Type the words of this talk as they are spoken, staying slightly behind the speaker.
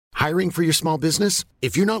Hiring for your small business?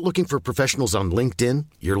 If you're not looking for professionals on LinkedIn,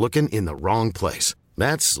 you're looking in the wrong place.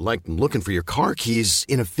 That's like looking for your car keys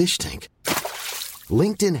in a fish tank.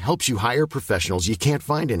 LinkedIn helps you hire professionals you can't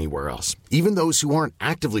find anywhere else, even those who aren't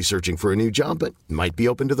actively searching for a new job but might be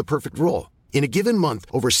open to the perfect role. In a given month,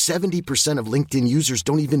 over 70% of LinkedIn users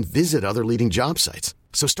don't even visit other leading job sites.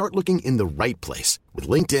 So start looking in the right place. With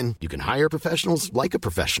LinkedIn, you can hire professionals like a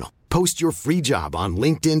professional. Post your free job on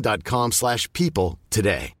linkedin.com/people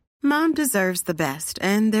today. Mom deserves the best,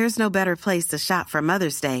 and there's no better place to shop for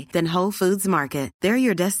Mother's Day than Whole Foods Market. They're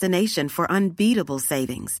your destination for unbeatable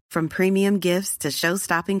savings, from premium gifts to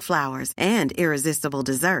show-stopping flowers and irresistible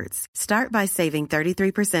desserts. Start by saving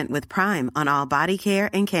 33% with Prime on all body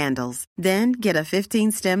care and candles. Then get a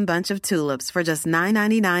 15-stem bunch of tulips for just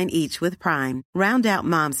 $9.99 each with Prime. Round out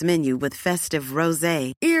Mom's menu with festive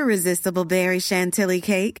rosé, irresistible berry chantilly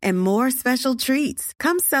cake, and more special treats.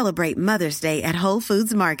 Come celebrate Mother's Day at Whole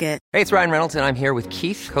Foods Market. Hey, it's Ryan Reynolds, and I'm here with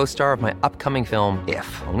Keith, co-star of my upcoming film, If,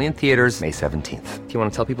 only in theaters May 17th. Do you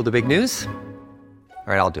want to tell people the big news?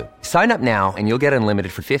 All right, I'll do it. Sign up now and you'll get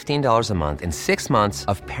unlimited for $15 a month and 6 months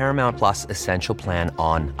of Paramount Plus Essential Plan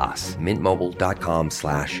on us.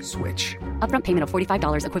 MintMobile.com/switch. Upfront payment of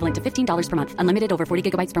 $45 equivalent to $15 per month. Unlimited over 40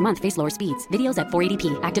 gigabytes per month. Face lower speeds. Videos at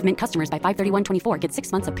 480p. Active Mint customers by 531.24 get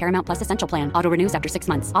 6 months of Paramount Plus Essential Plan. Auto renews after 6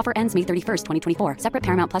 months. Offer ends May 31st, 2024. Separate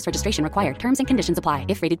Paramount Plus registration required. Terms and conditions apply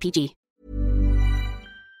if rated PG.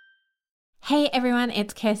 Hey everyone,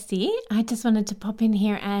 it's Kirsty. I just wanted to pop in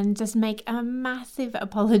here and just make a massive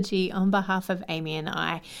apology on behalf of Amy and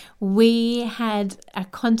I. We had a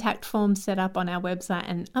contact form set up on our website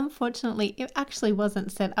and unfortunately it actually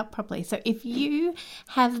wasn't set up properly. So if you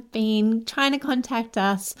have been trying to contact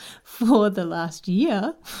us for the last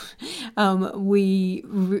year, we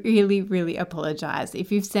really apologize.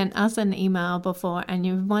 If you've sent us an email before and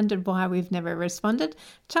you've wondered why we've never responded,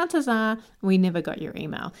 chances are we never got your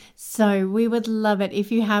email. So we would love it if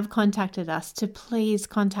you have contacted us to please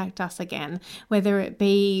contact us again, whether it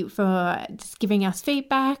be for just giving us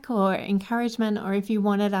feedback or encouragement, or if you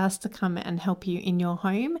wanted us to come and help you in your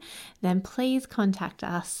home, then please contact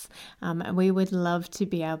us. We would love to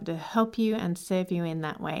be able to help you and serve you in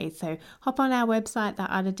that way. So hop on our website,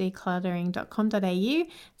 theartofdecluttering.com.au,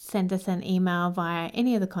 send us an email via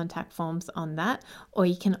any of the contact forms on that, or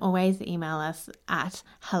you can always email us at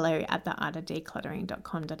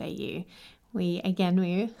hello@theartofdecluttering.com.au. We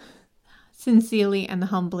sincerely and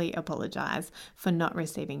humbly apologize for not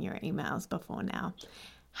receiving your emails before now.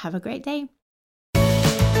 Have a great day.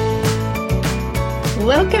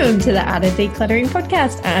 Welcome to the Art of Decluttering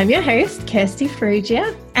podcast. I'm your host, Kirsty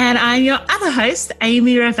Ferrugia. And I'm your other host,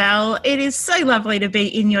 Amy Ravel. It is so lovely to be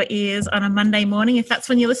in your ears on a Monday morning, if that's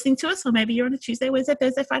when you're listening to us, or maybe you're on a Tuesday, Wednesday,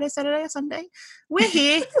 Thursday, Friday, Saturday, or Sunday. We're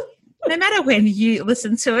here. No matter when you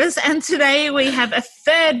listen to us. And today we have a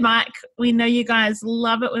third mic. We know you guys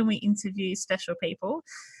love it when we interview special people.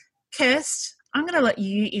 Kirst, I'm going to let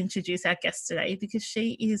you introduce our guest today because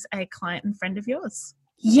she is a client and friend of yours.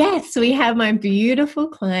 Yes, we have my beautiful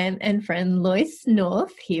client and friend Lois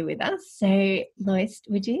North here with us. So Lois,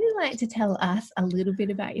 would you like to tell us a little bit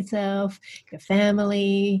about yourself, your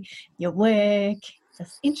family, your work?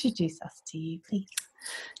 Just introduce us to you, please.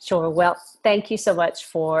 Sure. Well, thank you so much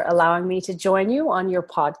for allowing me to join you on your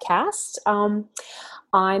podcast.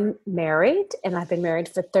 I'm married, and I've been married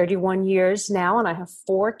for 31 years now, and I have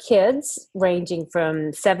 4 kids ranging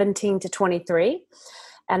from 17 to 23.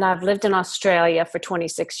 And I've lived in Australia for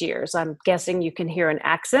 26 years. I'm guessing you can hear an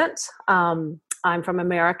accent. I'm from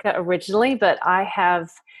America originally, but I've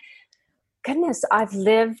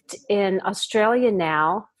lived in Australia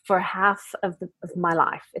now for half of my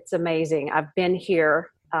life. It's amazing. I've been here.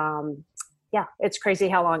 It's crazy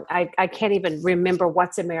how long. I can't even remember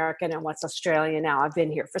what's American and what's Australian now. I've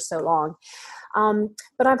been here for so long.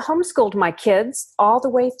 But I've homeschooled my kids all the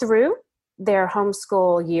way through their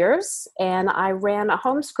homeschool years. And I ran a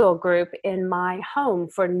homeschool group in my home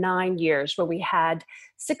for 9 years where we had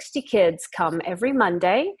 60 kids come every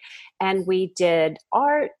Monday. And we did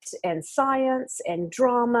art and science and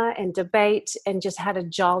drama and debate and just had a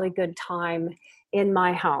jolly good time in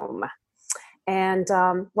my home. And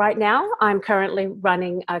right now I'm currently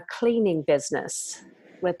running a cleaning business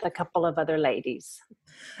with a couple of other ladies.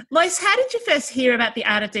 Lois, how did you first hear about the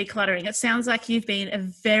art of decluttering? It sounds like you've been a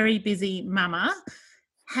very busy mama.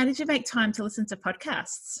 How did you make time to listen to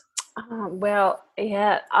podcasts?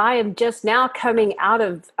 I am just now coming out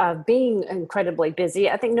of being incredibly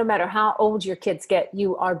busy. I think no matter how old your kids get,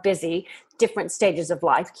 you are busy. Different stages of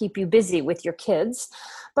life keep you busy with your kids.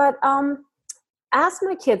 But as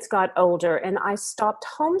my kids got older and I stopped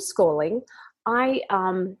homeschooling, I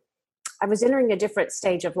I was entering a different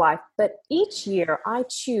stage of life. But each year I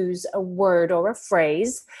choose a word or a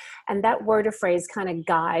phrase, and that word or phrase kind of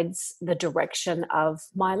guides the direction of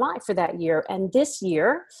my life for that year. And this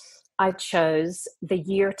year I chose the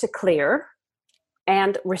year to clear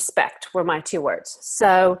and respect were my two words.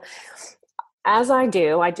 So as I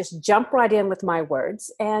do, I just jump right in with my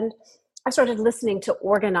words, and I started listening to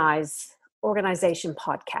organization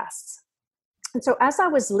podcasts. And so as I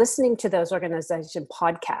was listening to those organization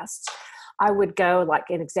podcasts, I would go, like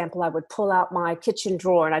an example, I would pull out my kitchen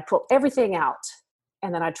drawer and I'd pull everything out,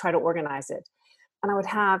 and then I'd try to organize it. And I would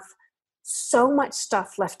have so much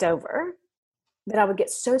stuff left over that I would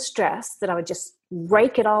get so stressed that I would just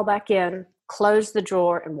rake it all back in, close the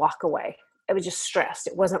drawer, and walk away. I was just stressed.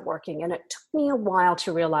 It wasn't working. And it took me a while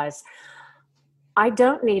to realize I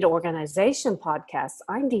don't need organization podcasts.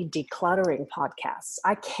 I need decluttering podcasts.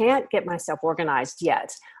 I can't get myself organized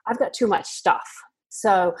yet. I've got too much stuff.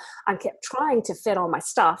 So I kept trying to fit all my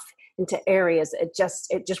stuff into areas. It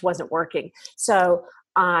just wasn't working. So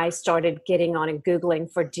I started getting on and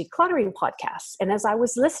Googling for decluttering podcasts. And as I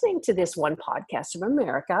was listening to this one podcast from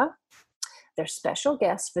America, their special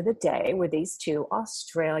guests for the day were these two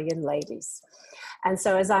Australian ladies. And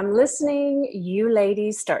so as I'm listening, you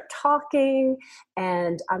ladies start talking,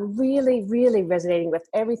 and I'm really, really resonating with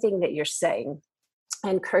everything that you're saying.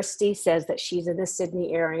 And Kirsty says that she's in the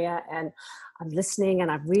Sydney area, and I'm listening,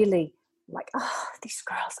 and I'm really like, oh, these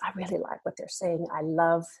girls, I really like what they're saying. I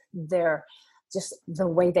love just the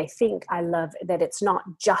way they think. I love that it's not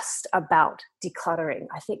just about decluttering.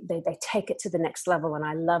 I think they take it to the next level, and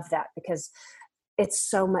I love that because it's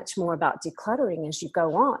so much more about decluttering as you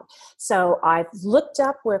go on. So I looked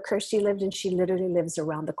up where Kirsty lived, and she literally lives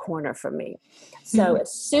around the corner from me. So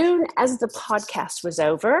as soon as the podcast was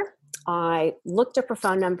over, I looked up her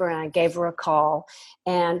phone number and I gave her a call,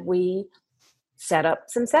 and we set up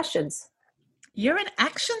some sessions. You're an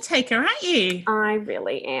action taker, aren't you? I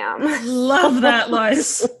really am. Love that,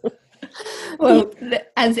 Lois. Well,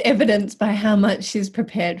 as evidenced by how much she's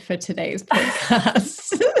prepared for today's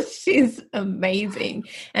podcast. She's amazing.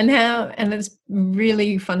 And it's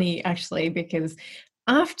really funny, actually, because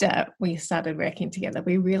after we started working together,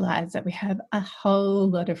 we realized that we have a whole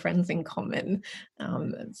lot of friends in common.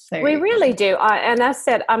 So we really do. And I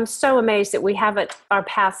said, I'm so amazed that our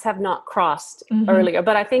paths have not crossed earlier,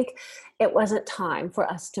 but I think it wasn't time for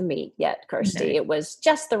us to meet yet, Kirsty. No. It was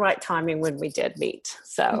just the right timing when we did meet.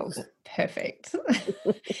 So perfect.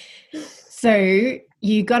 So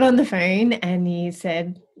you got on the phone and you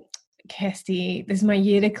said, Kirsty, this is my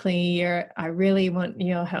year to clear. I really want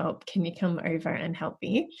your help. Can you come over and help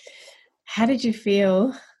me? How did you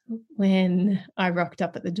feel when I rocked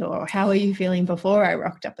up at the door? How were you feeling before I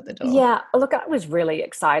rocked up at the door? Yeah, look, I was really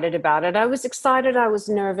excited about it. I was excited. I was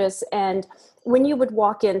nervous. And when you would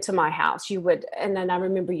walk into my house, and then I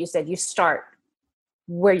remember you said you start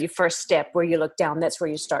where you first step, where you look down, that's where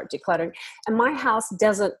you start decluttering. And my house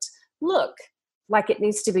doesn't look like it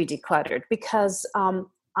needs to be decluttered because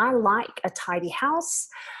I like a tidy house.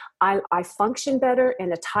 I function better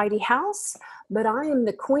in a tidy house, but I am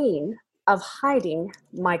the queen of hiding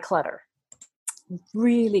my clutter.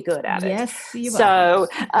 Really good at it. Yes, you are. So,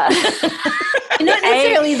 you're not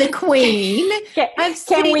necessarily the queen.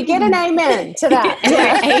 Can we get an amen to that?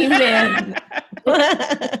 Amen.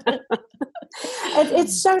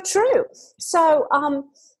 It's so true. So,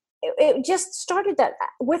 it just started that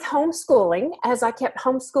with homeschooling. As I kept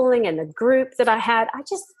homeschooling and the group that I had, I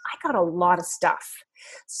got a lot of stuff.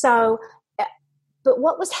 So, but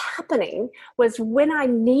what was happening was when I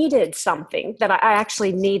needed something that I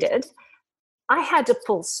actually needed, I had to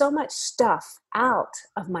pull so much stuff out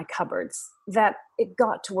of my cupboards that it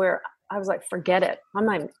got to where I was like, forget it. I'm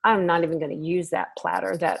not even going to use that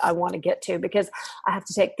platter that I want to get to because I have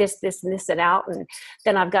to take this, and this, and out. And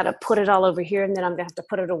then I've got to put it all over here, and then I'm going to have to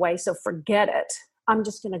put it away. So forget it. I'm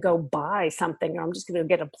just going to go buy something, or I'm just going to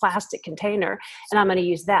get a plastic container and I'm going to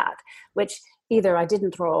use that, which either I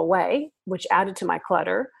didn't throw away, which added to my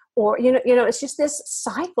clutter, or, it's just this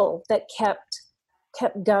cycle that kept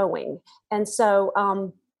going. And so,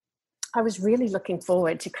 I was really looking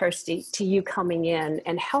forward to Kirsty, to you coming in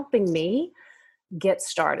and helping me get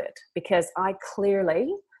started because I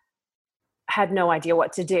clearly had no idea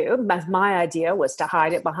what to do. My idea was to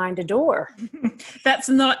hide it behind a door. That's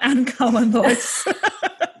not uncommon, Lois.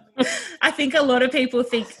 I think a lot of people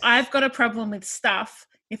think I've got a problem with stuff.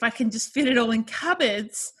 If I can just fit it all in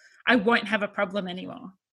cupboards, I won't have a problem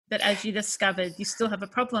anymore. But as you discovered, you still have a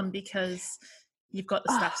problem because you've got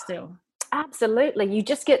the stuff still. Absolutely. You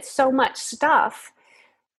just get so much stuff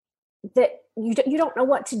that you don't know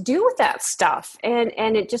what to do with that stuff. And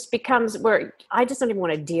it just becomes where I just don't even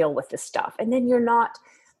want to deal with the stuff. And then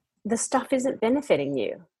the stuff isn't benefiting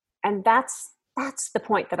you. And that's the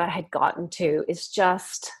point that I had gotten to, is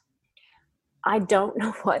just, I don't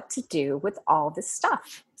know what to do with all this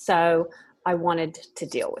stuff. So I wanted to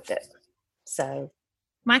deal with it. So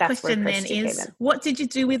my question then is, what did you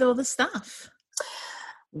do with all the stuff?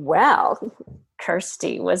 Well,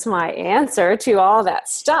 Kirsty was my answer to all that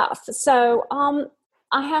stuff. So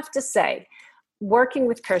I have to say, working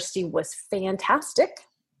with Kirsty was fantastic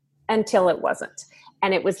until it wasn't.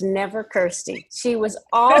 And it was never Kirsty. She was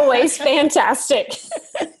always fantastic.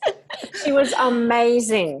 She was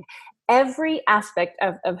amazing. Every aspect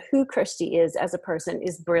of who Kirsty is as a person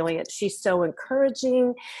is brilliant. She's so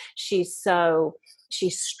encouraging. She's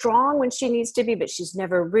strong when she needs to be, but she's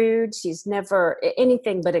never rude. She's never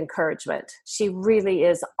anything but encouragement. She really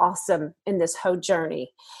is awesome in this whole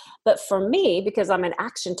journey. But for me, because I'm an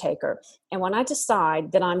action taker, and when I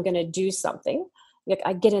decide that I'm going to do something,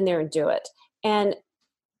 I get in there and do it. And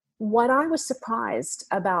what I was surprised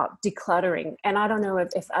about decluttering, and I don't know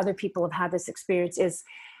if other people have had this experience, is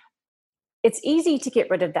it's easy to get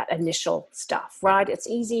rid of that initial stuff, right? It's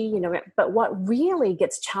easy, but what really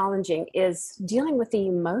gets challenging is dealing with the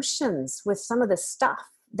emotions with some of the stuff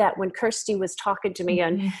that when Kirsty was talking to me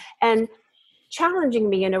and challenging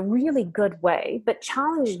me in a really good way, but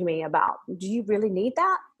challenging me about, do you really need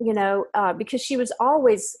that? Because she was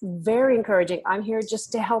always very encouraging. I'm here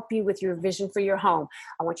just to help you with your vision for your home.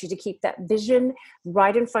 I want you to keep that vision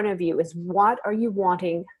right in front of you. Is what are you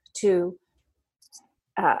wanting to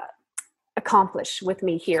accomplish with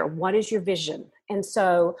me here? What is your vision? And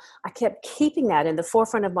so I kept keeping that in the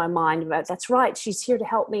forefront of my mind about, that's right, she's here to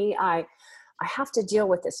help me. I have to deal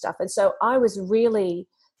with this stuff. And so I was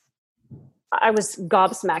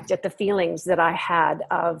gobsmacked at the feelings that I had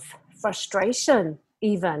of frustration,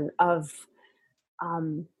 even of,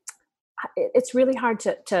 it's really hard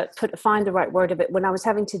to find the right word of it when I was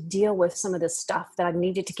having to deal with some of the stuff that I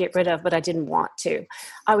needed to get rid of, but I didn't want to.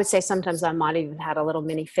 I would say sometimes I might even had a little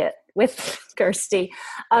mini fit with Kirsty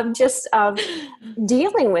of just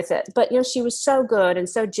dealing with it. But, she was so good and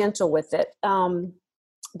so gentle with it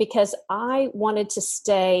because I wanted to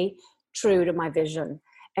stay true to my vision.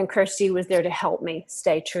 And Kirsty was there to help me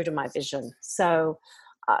stay true to my vision. So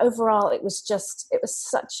overall, it was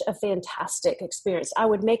such a fantastic experience. I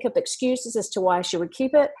would make up excuses as to why she would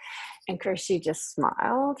keep it. And Kirsty just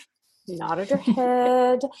smiled, nodded her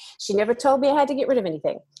head. She never told me I had to get rid of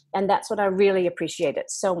anything. And that's what I really appreciated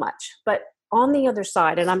so much. But on the other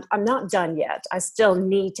side, and I'm not done yet. I still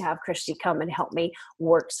need to have Kirsty come and help me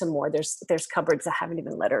work some more. There's cupboards I haven't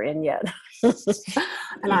even let her in yet.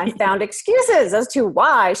 And I found excuses as to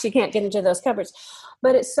why she can't get into those cupboards.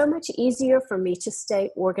 But it's so much easier for me to stay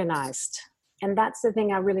organized. And that's the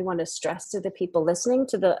thing I really want to stress to the people listening,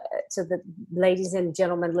 to the ladies and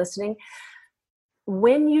gentlemen listening.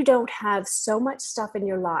 When you don't have so much stuff in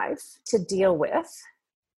your life to deal with,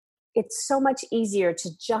 it's so much easier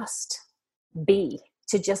to just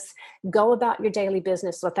go about your daily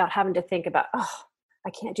business without having to think about, I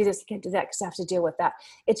can't do this, I can't do that because I have to deal with that.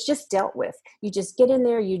 It's just dealt with. You just get in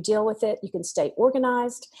there, you deal with it, you can stay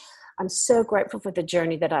organized. I'm so grateful for the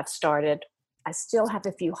journey that I've started. I still have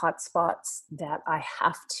a few hot spots that I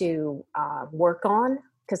have to work on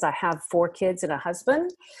because I have 4 kids and a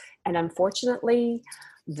husband. And unfortunately,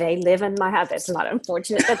 they live in my house. It's not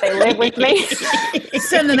unfortunate that they live with me.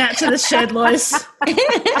 Send them out to the shed, Lois.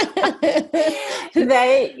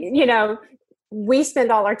 They, we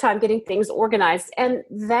spend all our time getting things organized, and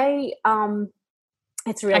they,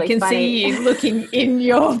 it's really funny. I can see you looking in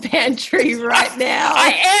your pantry right now.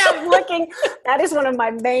 I am looking. That is one of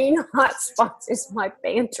my main hot spots, is my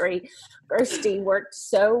pantry. Kirsty worked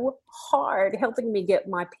so hard helping me get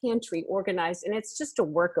my pantry organized, and it's just a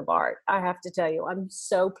work of art. I have to tell you, I'm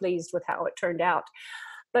so pleased with how it turned out.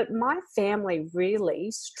 But my family really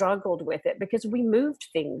struggled with it because we moved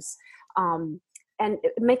things. And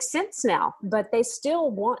it makes sense now, but they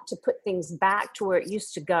still want to put things back to where it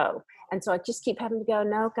used to go. And so I just keep having to go,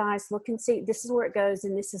 no, guys, look and see, this is where it goes,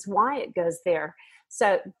 and this is why it goes there.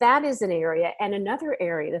 So that is an area. And another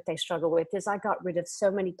area that they struggle with is I got rid of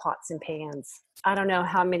so many pots and pans. I don't know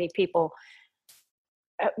how many people,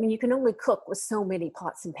 you can only cook with so many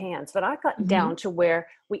pots and pans, but I got down to where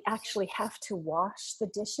we actually have to wash the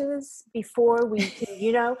dishes before we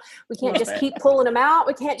can, we can't just keep pulling them out.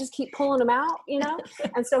 We can't just keep pulling them out,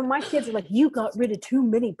 And so my kids are like, you got rid of too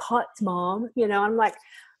many pots, Mom. I'm like,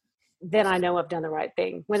 then I know I've done the right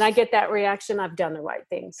thing. When I get that reaction, I've done the right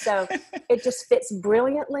thing. So it just fits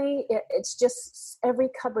brilliantly. It's just, every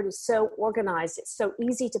cupboard is so organized. It's so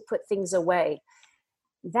easy to put things away.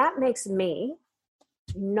 That makes me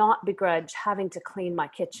not begrudge having to clean my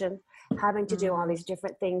kitchen, having to do all these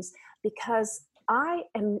different things, because I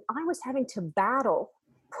was having to battle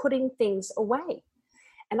putting things away.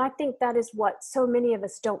 And I think that is what so many of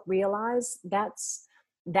us don't realize. That's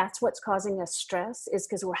what's causing us stress, is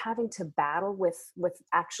because we're having to battle with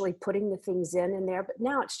actually putting the things in there. But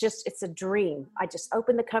now it's a dream. I just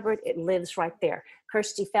open the cupboard, it lives right there.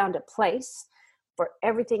 Kirsty found a place for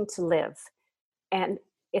everything to live, and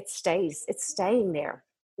it's staying there.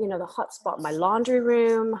 You know, the hot spot, my laundry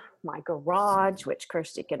room, my garage, which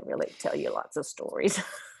Kirsty can really tell you lots of stories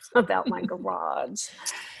about my garage.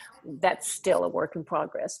 That's still a work in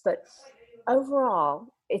progress. But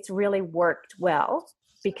overall, it's really worked well,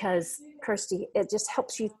 because Kirsty, it just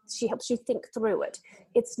she helps you think through it.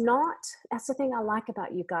 It's not, that's the thing I like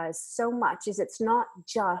about you guys so much, is it's not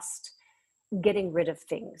just getting rid of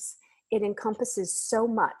things. It encompasses so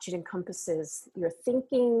much. It encompasses your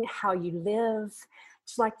thinking, how you live.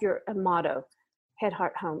 It's like your motto, head,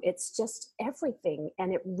 heart, home. It's just everything.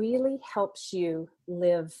 And it really helps you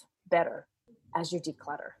live better as you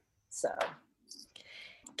declutter. So.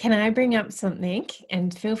 Can I bring up something?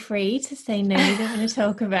 And feel free to say no, you don't want to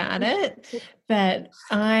talk about it. But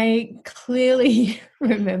I clearly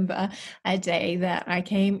remember a day that I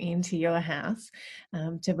came into your house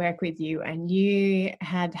to work with you, and you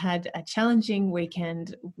had a challenging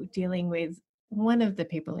weekend dealing with one of the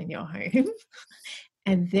people in your home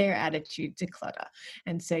and their attitude to clutter.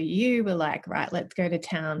 And so you were like, right, let's go to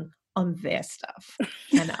town on their stuff.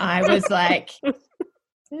 And I was like, no.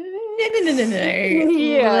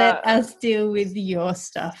 Yeah. Let us deal with your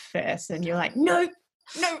stuff first. And you're like, no,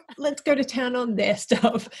 let's go to town on their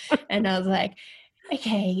stuff. And I was like,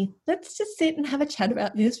 okay, let's just sit and have a chat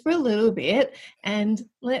about this for a little bit, and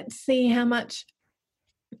let's see how much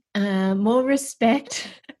more respect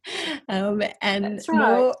and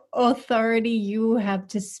more authority you have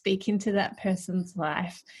to speak into that person's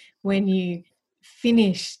life when you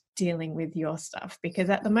finish dealing with your stuff. Because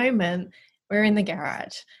at the moment, we're in the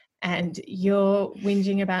garage and you're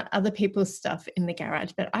whinging about other people's stuff in the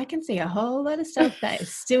garage, but I can see a whole lot of stuff that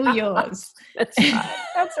is still yours. That's right.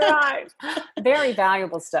 That's right. Very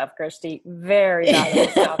valuable stuff, Kirsty. Very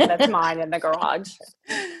valuable stuff. That's mine in the garage.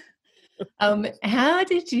 How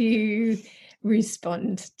did you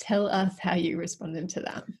respond? Tell us how you responded to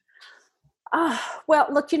that. Well,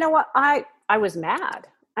 look, you know what? I was mad.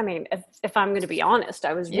 I mean, if I'm going to be honest,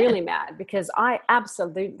 I was really mad, because I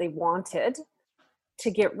absolutely wanted to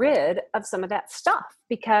get rid of some of that stuff,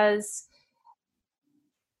 because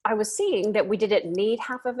I was seeing that we didn't need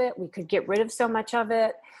half of it. We could get rid of so much of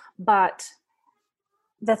it. But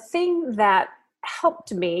the thing that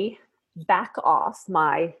helped me back off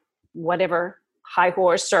my whatever high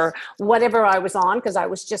horse or whatever I was on, because I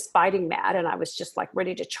was just fighting mad and I was just like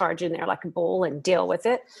ready to charge in there like a bull and deal with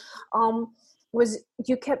it, was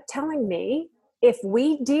you kept telling me, if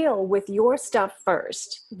we deal with your stuff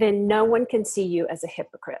first, then no one can see you as a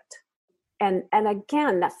hypocrite. And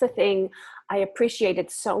again, that's the thing I appreciated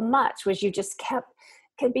so much, was you just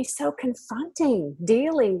can be so confronting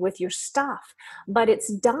dealing with your stuff, but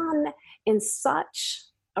it's done in such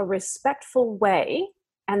a respectful way.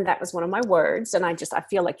 And that was one of my words. And I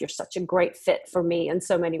feel like you're such a great fit for me in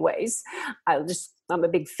so many ways. I'm a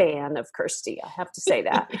big fan of Kirsty. I have to say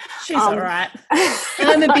that. She's all right.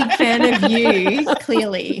 I'm a big fan of you,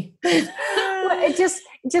 clearly. Well, it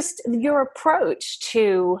just your approach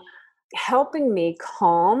to helping me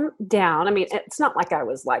calm down. I mean, it's not like I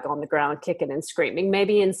was like on the ground kicking and screaming.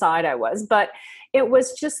 Maybe inside I was, but it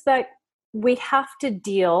was just that we have to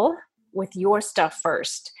deal with your stuff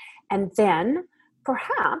first. And then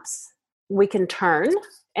perhaps we can turn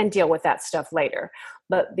and deal with that stuff later.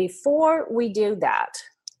 But before we do that,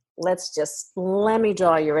 let me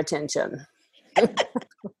draw your attention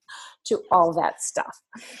to all that stuff.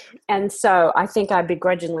 And so I think I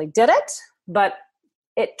begrudgingly did it, but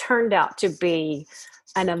it turned out to be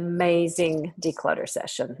an amazing declutter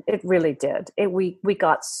session. It really did. We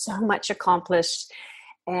got so much accomplished.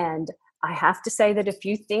 And I have to say that a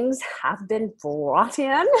few things have been brought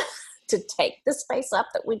in to take the space up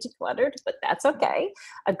that we decluttered, but that's okay.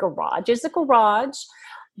 A garage is a garage.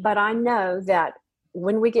 But I know that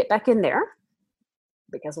when we get back in there,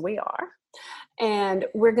 because we are, and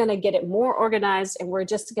we're going to get it more organized, and we're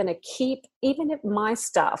just going to keep, even if my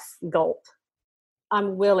stuff, gulp,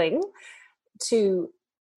 I'm willing to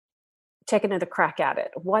take another crack at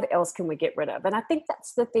it. What else can we get rid of? And I think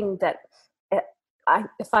that's the thing that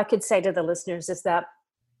if I could say to the listeners, is that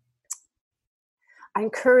I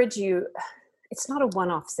encourage you, it's not a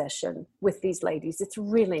one-off session with these ladies. It's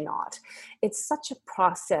really not. It's such a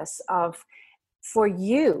process of, for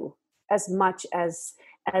you, as much as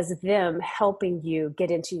them helping you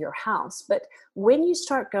get into your house. But when you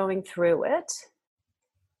start going through it,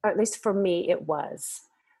 or at least for me, it was,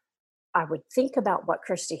 I would think about what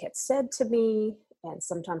Kirsty had said to me. And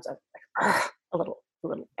sometimes I'm a little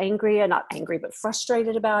angry, not angry, but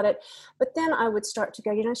frustrated about it. But then I would start to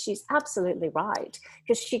go, she's absolutely right.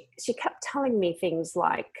 Because she kept telling me things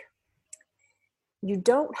like, you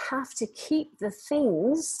don't have to keep the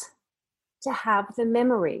things to have the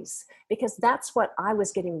memories, because that's what I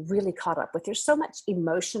was getting really caught up with. There's so much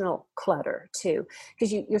emotional clutter too,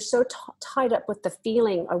 because you're so tied up with the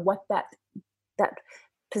feeling of what that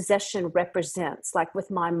possession represents. Like with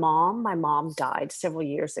my mom died several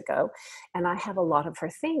years ago, and I have a lot of her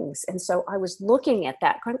things. And so I was looking at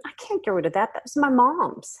that going, I can't get rid of that. That was my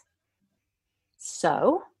mom's.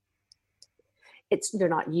 So you're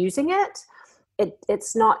not using it.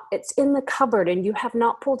 It's in the cupboard, and you have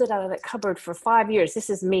not pulled it out of the cupboard for 5 years. This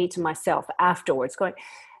is me to myself afterwards going,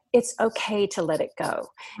 it's okay to let it go.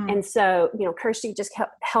 And so, Kirsty just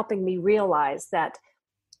kept helping me realize that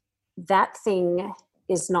thing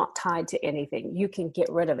is not tied to anything. You can get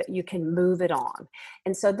rid of it. You can move it on.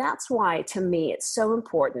 And so that's why, to me, it's so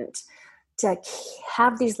important to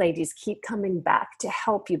have these ladies keep coming back to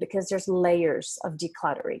help you, because there's layers of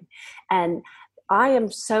decluttering. And I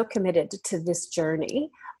am so committed to this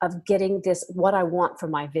journey of getting this, what I want for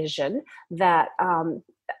my vision, that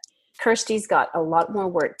Kirsty's got a lot more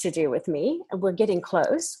work to do with me. We're getting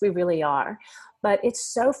close. We really are. But it's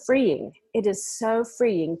so freeing. It is so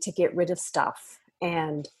freeing to get rid of stuff.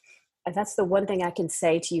 And that's the one thing I can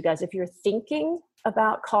say to you guys. If you're thinking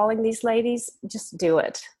about calling these ladies, just do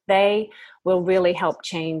it. They will really help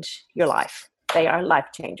change your life. They are life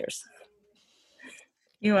changers.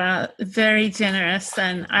 You are very generous,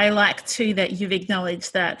 and I like too that you've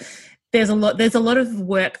acknowledged that there's a lot of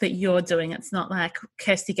work that you're doing. It's not like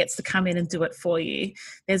Kirsty gets to come in and do it for you.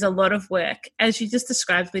 There's a lot of work, as you just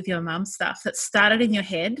described with your mum stuff, that started in your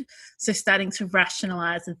head, so starting to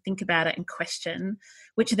rationalize and think about it and question,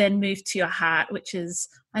 which then moved to your heart, which is,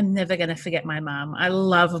 I'm never going to forget my mum. I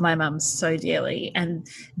love my mum so dearly. And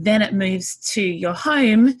then it moves to your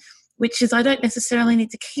home, which is, I don't necessarily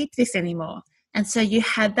need to keep this anymore. And so you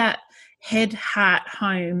had that head, heart,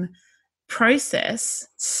 home process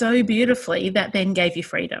so beautifully that then gave you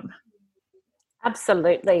freedom.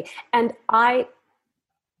 Absolutely. And I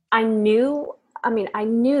knew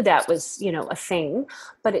that was, a thing,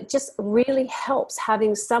 but it just really helps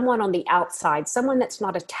having someone on the outside, someone that's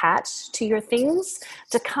not attached to your things,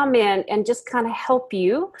 to come in and just kind of help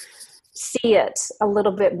you see it a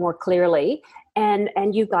little bit more clearly.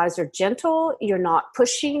 And you guys are gentle. You're not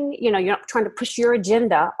pushing, you're not trying to push your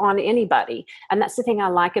agenda on anybody. And that's the thing I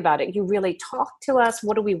like about it. You really talk to us.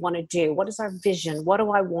 What do we want to do? What is our vision? What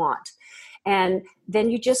do I want? And then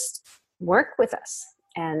you just work with us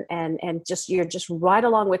and you're just right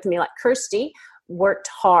along with me. Like Kirsty worked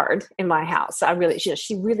hard in my house.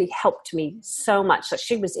 She really helped me so much. So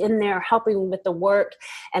she was in there helping with the work.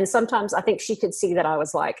 And sometimes I think she could see that I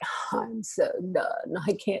was like, I'm so done.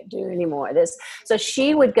 I can't do any more of this. So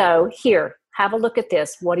she would go, here, have a look at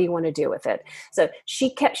this. What do you want to do with it? So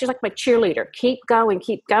she's like my cheerleader. Keep going.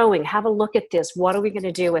 Have a look at this. What are we going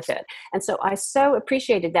to do with it? And so I so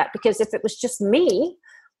appreciated that, because if it was just me,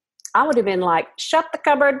 I would have been like, shut the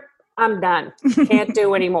cupboard. I'm done. Can't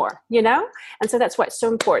do anymore, And so that's why it's so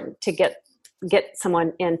important to get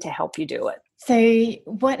someone in to help you do it. So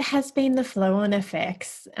what has been the flow-on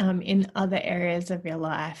effects in other areas of your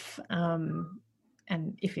life?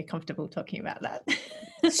 And if you're comfortable talking about that.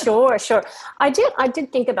 Sure. I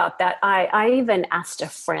did think about that. I even asked a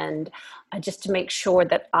friend just to make sure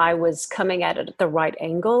that I was coming at it at the right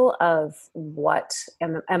angle of what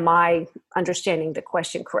am I understanding the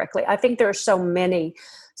question correctly. I think there are so many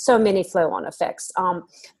flow-on effects.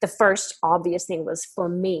 The first obvious thing for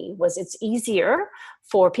me was it's easier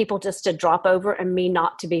for people just to drop over and me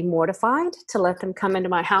not to be mortified to let them come into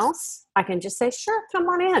my house. I can just say, sure, come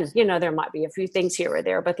on in. There might be a few things here or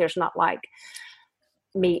there, but there's not like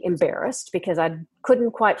me embarrassed because I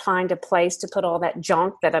couldn't quite find a place to put all that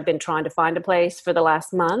junk that I've been trying to find a place for the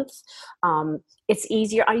last month. It's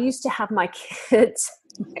easier. I used to have my kids,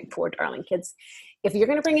 my poor darling kids, if you're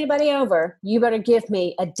going to bring anybody over, you better give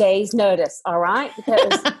me a day's notice, all right?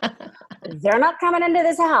 Because they're not coming into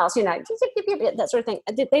this house, that sort of thing.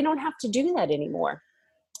 They don't have to do that anymore.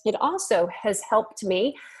 It also has helped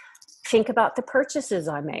me think about the purchases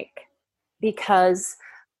I make, because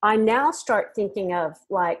I now start thinking of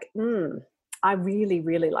like, I really,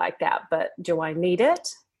 really like that, but do I need it?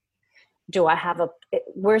 Do I have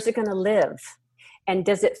where's it going to live? And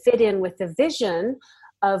does it fit in with the vision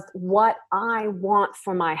of what I want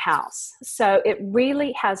for my house? So it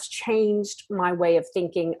really has changed my way of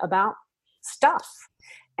thinking about stuff.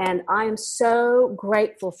 And I am so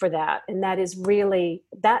grateful for that. And that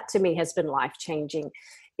to me has been life-changing.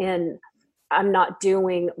 I'm not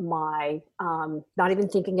doing not even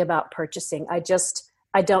thinking about purchasing.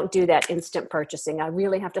 I don't do that instant purchasing. I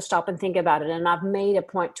really have to stop and think about it. And I've made a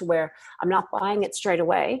point to where I'm not buying it straight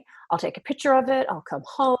away. I'll take a picture of it. I'll come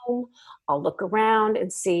home. I'll look around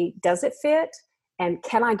and see, does it fit? And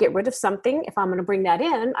can I get rid of something? If I'm going to bring that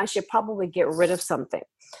in, I should probably get rid of something.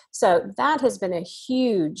 So that has been a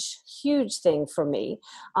huge, huge thing for me.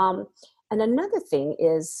 And another thing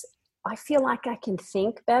is I feel like I can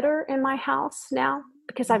think better in my house now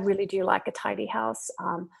because I really do like a tidy house.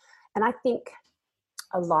 And I think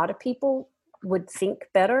a lot of people would think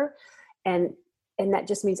better, and that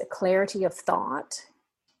just means a clarity of thought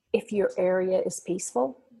if your area is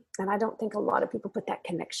peaceful. And I don't think a lot of people put that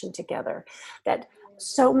connection together, that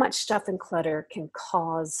so much stuff and clutter can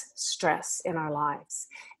cause stress in our lives.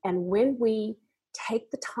 And when we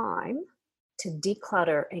take the time to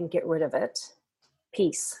declutter and get rid of it,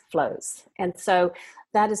 peace flows. And so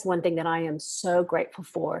that is one thing that I am so grateful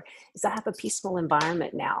for, is I have a peaceful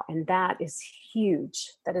environment now. And that is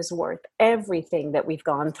huge. That is worth everything that we've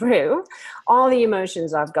gone through, all the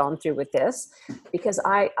emotions I've gone through with this, because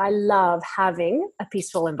I love having a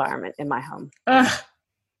peaceful environment in my home.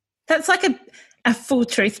 That's like a full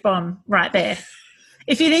truth bomb right there.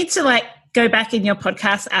 If you need to go back in your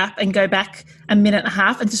podcast app and go back a minute and a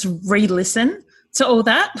half and just re-listen to all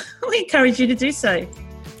that, we encourage you to do so.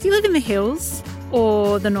 If you live in the hills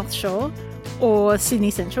or the North Shore or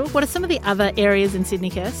Sydney Central, what are some of the other areas in Sydney,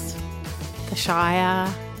 Kirst? The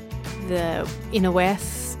Shire, the Inner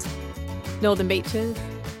West, Northern Beaches.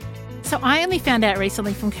 So I only found out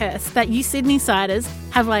recently from Kirst that you Sydney-siders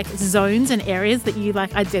have zones and areas that you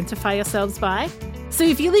identify yourselves by. So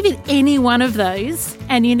if you live in any one of those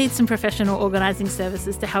and you need some professional organising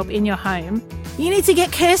services to help in your home, you need to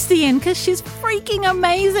get Kirsty in because she's freaking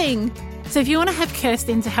amazing. So if you want to have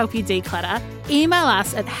Kirsty in to help you declutter, email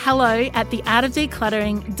us at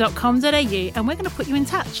hello@theartofdecluttering.com.au and we're going to put you in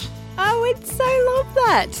touch. I would so love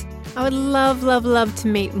that. I would love, love, love to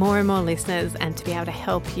meet more and more listeners and to be able to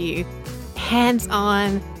help you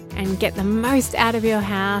hands-on and get the most out of your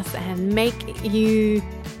house and make you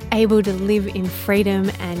able to live in freedom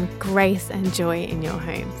and grace and joy in your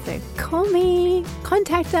home. So call me,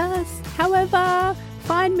 contact us, however,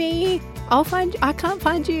 find me. I can't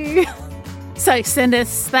find you. So send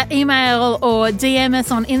us that email or DM us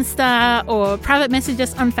on Insta or private message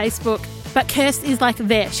us on Facebook. But Kirst is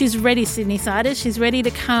there. She's ready, Sydney-siders. She's ready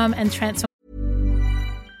to come and transform.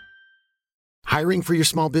 Hiring for your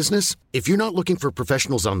small business? If you're not looking for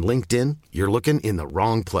professionals on LinkedIn, you're looking in the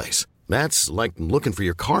wrong place. That's like looking for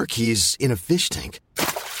your car keys in a fish tank.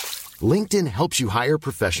 LinkedIn helps you hire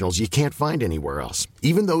professionals you can't find anywhere else,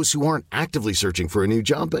 even those who aren't actively searching for a new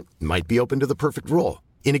job but might be open to the perfect role.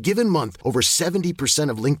 In a given month, over 70%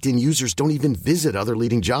 of LinkedIn users don't even visit other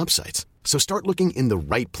leading job sites. So start looking in the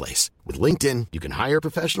right place. With LinkedIn, you can hire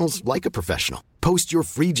professionals like a professional. Post your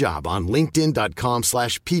free job on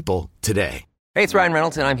linkedin.com/people today. Hey, it's Ryan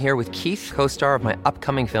Reynolds, and I'm here with Keith, co-star of my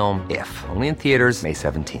upcoming film, If, only in theaters May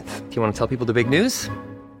 17th. Do you want to tell people the big news?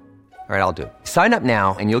 All right, I'll do it. Sign up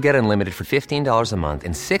now and you'll get unlimited for $15 a month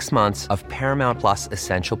and 6 months of Paramount Plus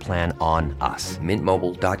Essential Plan on us.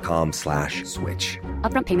 MintMobile.com/switch.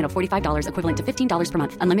 Upfront payment of $45 equivalent to $15 per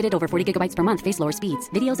month. Unlimited over 40 gigabytes per month. Face lower speeds.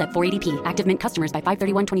 Videos at 480p. Active Mint customers by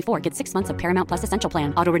 531.24 get 6 months of Paramount Plus Essential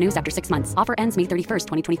Plan. Auto renews after 6 months. Offer ends May 31st,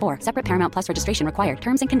 2024. Separate Paramount Plus registration required.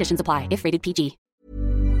 Terms and conditions apply if rated PG.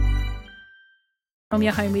 From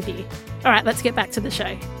your home with you. All right, let's get back to the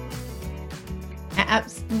show. I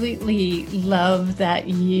absolutely love that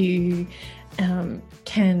you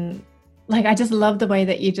can, I just love the way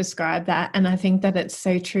that you describe that. And I think that it's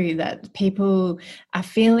so true that people are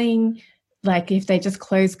feeling like if they just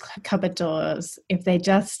close cupboard doors, if they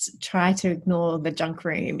just try to ignore the junk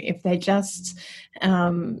room, if they just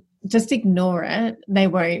ignore it,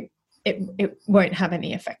 it won't have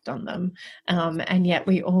any effect on them. And yet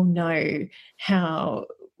we all know how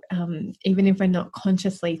even if we're not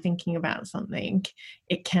consciously thinking about something,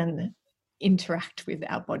 it can interact with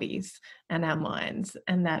our bodies and our minds,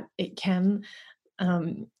 and that it can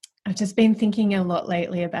I've just been thinking a lot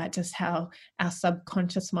lately about just how our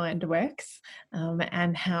subconscious mind works,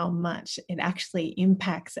 and how much it actually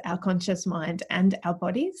impacts our conscious mind and our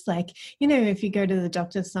bodies. Like, if you go to the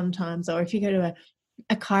doctor sometimes, or if you go to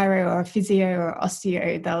a chiro or a physio or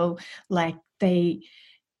osteo,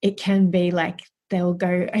 it can be like, they'll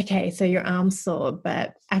go, okay, so your arm's sore,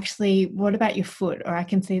 but actually, what about your foot? Or I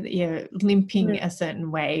can see that you're limping a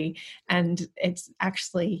certain way, and it's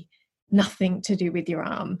actually nothing to do with your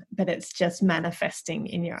arm, but it's just manifesting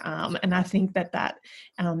in your arm. And I think that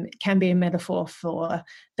can be a metaphor for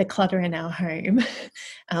the clutter in our home,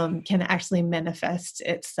 can actually manifest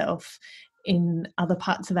itself in other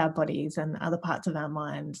parts of our bodies and other parts of our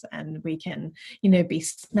minds. And we can, be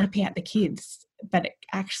snappy at the kids, but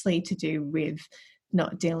actually to do with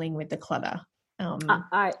not dealing with the clutter.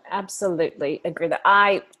 I absolutely agree that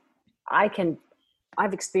I've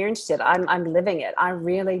experienced it. I'm living it. I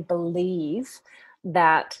really believe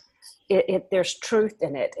that there's truth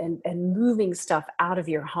in it, and moving stuff out of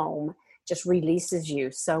your home just releases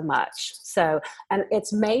you so much. So, and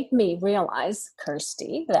it's made me realize,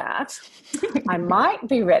 Kirsty, that I might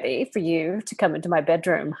be ready for you to come into my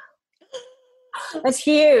bedroom. That's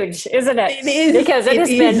huge, isn't it? It is. Because it has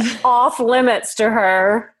been off limits to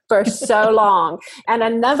her for so long. And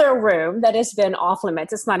another room that has been off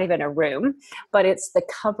limits, it's not even a room, but it's the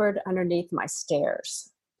cupboard underneath my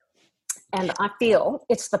stairs. And I feel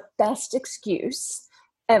it's the best excuse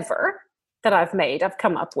ever that I've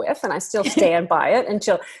come up with, and I still stand by it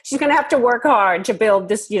until she's going to have to work hard to build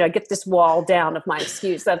this, get this wall down of my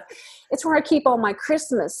excuse. It's where I keep all my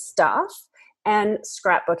Christmas stuff and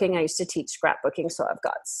scrapbooking. I used to teach scrapbooking, so I've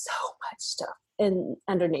got so much stuff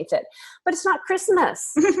underneath it, but it's not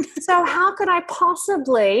Christmas. So how could I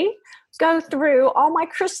possibly go through all my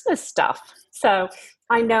Christmas stuff? So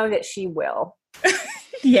I know that she will.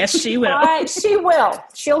 Yes, she will. She will.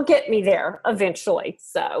 She'll get me there eventually.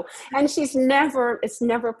 So, and it's never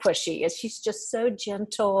pushy. She's just so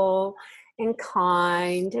gentle and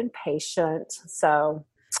kind and patient. So,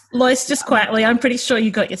 Lois, just quietly, I'm pretty sure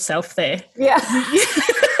you got yourself there. Yeah.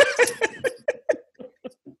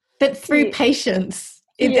 But through patience,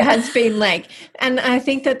 it has been and I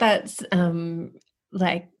think that's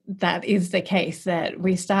that is the case, that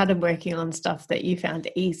we started working on stuff that you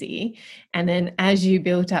found easy. And then as you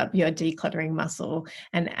built up your decluttering muscle,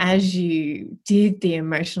 and as you did the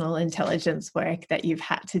emotional intelligence work that you've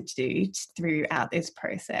had to do throughout this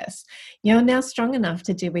process, you're now strong enough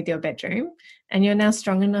to deal with your bedroom, and you're now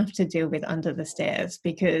strong enough to deal with under the stairs,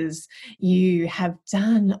 because you have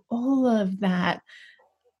done all of that.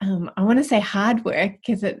 I want to say hard work,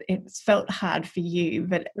 because it's felt hard for you,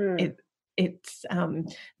 but it's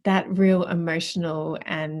that real emotional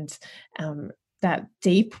and that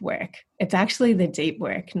deep work. It's actually the deep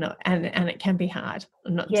work, and it can be hard.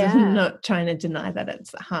 I'm not trying to deny that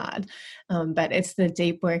it's hard, but it's the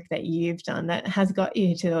deep work that you've done that has got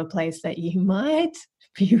you to a place that you might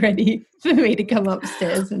be ready for me to come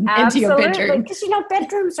upstairs and enter your bedroom. Because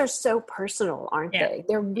bedrooms are so personal, aren't they?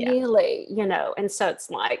 They're really, and so it's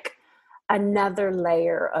like another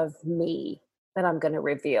layer of me that I'm going to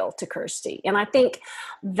reveal to Kirsty. And I think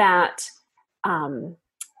that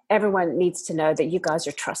everyone needs to know that you guys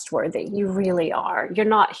are trustworthy. You really are. You're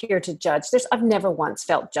not here to judge. I've never once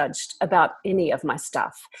felt judged about any of my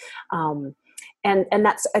stuff. And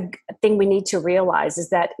that's a thing we need to realize, is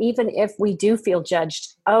that even if we do feel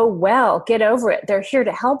judged, oh, well, get over it. They're here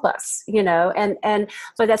to help us,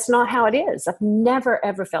 but that's not how it is. I've never,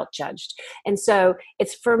 ever felt judged. And so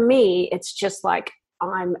for me, it's just like,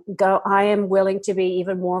 I am willing to be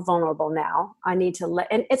even more vulnerable now. I need to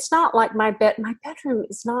and it's not like my bedroom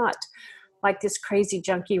is not like this crazy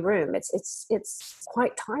junky room. It's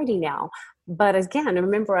quite tidy now. But again,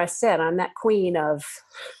 remember I said I'm that queen of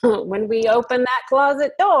when we open that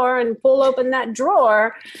closet door and pull open that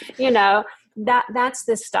drawer, that's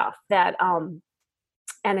the stuff that,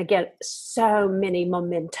 and again, so many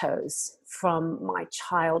mementos from my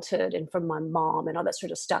childhood and from my mom and all that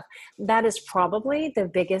sort of stuff. That is probably the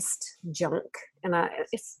biggest junk. And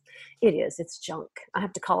it's junk. I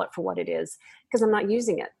have to call it for what it is, because I'm not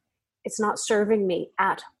using it. It's not serving me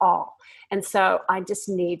at all. And so I just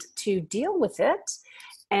need to deal with it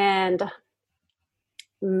and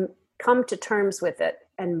come to terms with it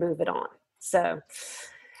and move it on. So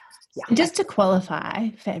And just to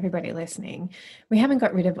qualify for everybody listening, we haven't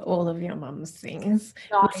got rid of all of your mum's things.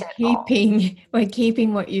 Not at all. We're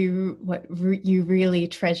keeping what you really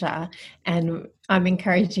treasure, and I'm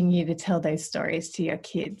encouraging you to tell those stories to your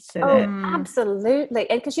kids. Absolutely.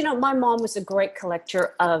 And because, my mom was a great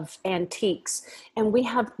collector of antiques, and we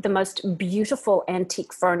have the most beautiful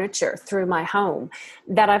antique furniture through my home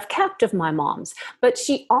that I've kept of my mom's. But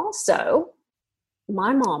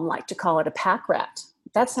my mom liked to call it a pack rat.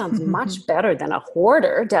 That sounds much better than a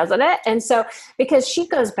hoarder, doesn't it? And so, because she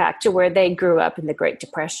goes back to where they grew up in the Great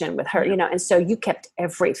Depression with her, and so you kept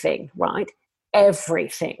everything, right?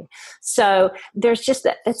 Everything. So there's just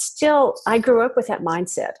that's still, I grew up with that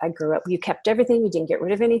mindset. You kept everything, you didn't get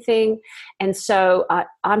rid of anything. And so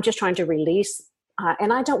I'm just trying to release,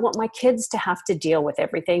 and I don't want my kids to have to deal with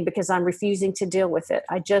everything because I'm refusing to deal with it.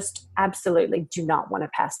 I just absolutely do not want to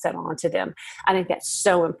pass that on to them. I think that's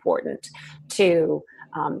so important to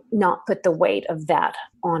not put the weight of that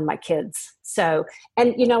on my kids. So,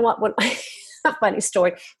 and you know what, a funny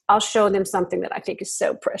story, I'll show them something that I think is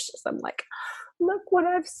so precious. I'm like, look what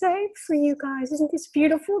I've saved for you guys. Isn't this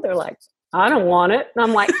beautiful? They're like, I don't want it. And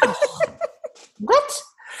I'm like, oh, what?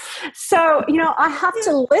 So, I have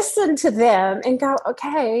to listen to them and go,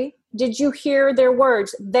 okay, did you hear their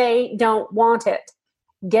words? They don't want it.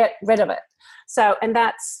 Get rid of it. So, and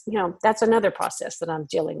that's another process that I'm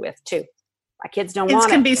dealing with too. My kids don't want it.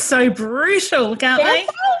 Kids can be so brutal, can't they?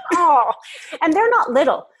 Oh, and they're not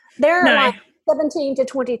little. They're like 17 to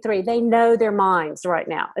 23. They know their minds right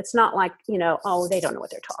now. It's not like, they don't know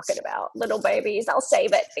what they're talking about. Little babies, I'll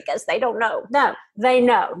save it because they don't know. No, they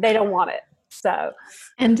know. They don't want it. So,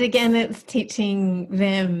 and again, it's teaching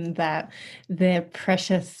them that their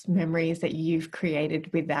precious memories that you've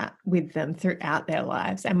created with them throughout their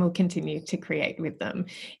lives and will continue to create with them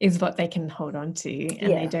is what they can hold on to.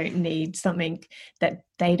 And they don't need something that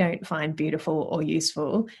they don't find beautiful or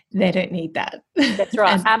useful. They don't need that. That's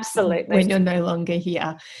right. Absolutely. When you're no longer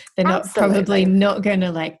here, they're probably not going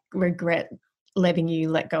to regret letting you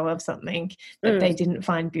let go of something that they didn't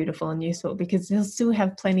find beautiful and useful, because they'll still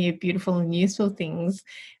have plenty of beautiful and useful things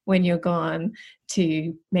when you're gone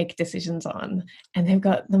to make decisions on. And they've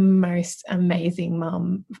got the most amazing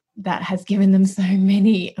mum that has given them so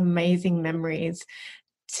many amazing memories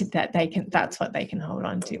that's what they can hold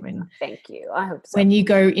on to. And thank you. I hope so. When you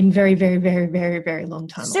go in very, very, very, very, very long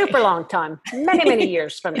time. Super long time. Many, many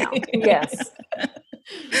years from now. Yes.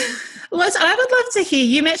 Liz, I would love to hear,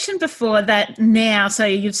 you mentioned before that now, so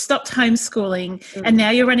you've stopped homeschooling and now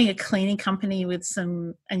you're running a cleaning company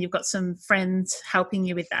and you've got some friends helping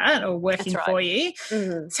you with that or working for you.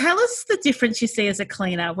 Mm-hmm. Tell us the difference you see as a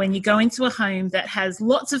cleaner when you go into a home that has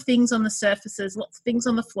lots of things on the surfaces, lots of things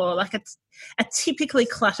on the floor, like a typically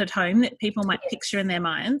cluttered home that people might picture in their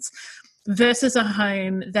minds, versus a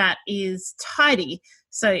home that is tidy.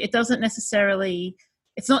 So it's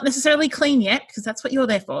not necessarily clean yet, because that's what you're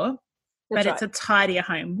there for, but it's a tidier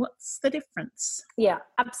home. What's the difference? Yeah,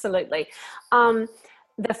 absolutely.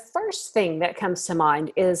 The first thing that comes to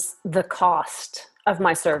mind is the cost of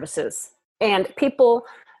my services. And people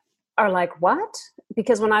are like, what?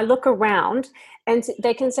 Because when I look around and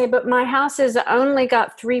they can say, but my house has only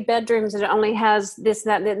got 3 bedrooms and it only has this,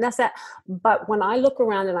 that, and that's that. But when I look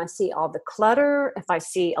around and I see all the clutter, if I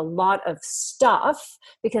see a lot of stuff,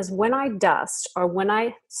 because when I dust or when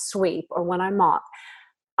I sweep or when I mop,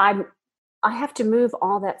 I have to move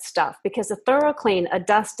all that stuff, because a thorough clean, a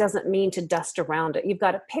dust doesn't mean to dust around it. You've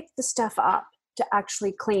got to pick the stuff up to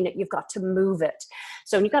actually clean it. You've got to move it.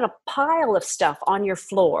 So when you've got a pile of stuff on your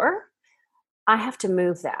floor, I have to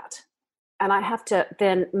move that. And I have to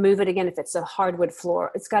then move it again. If it's a hardwood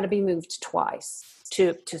floor, it's got to be moved twice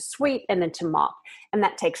to sweep and then to mop. And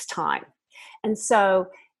that takes time. And so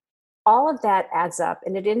all of that adds up,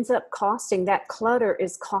 and it ends up costing, that clutter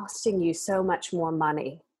is costing you so much more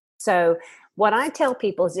money. So what I tell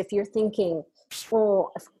people is, if you're thinking,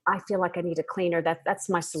 oh, I feel like I need a cleaner, that's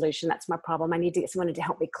my solution, that's my problem, I need to get someone to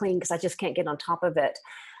help me clean because I just can't get on top of it.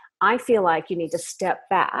 I feel like you need to step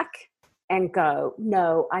back and go,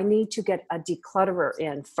 no, I need to get a declutterer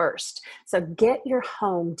in first. So get your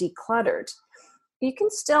home decluttered. You can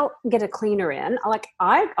still get a cleaner in. Like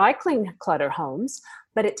I clean clutter homes,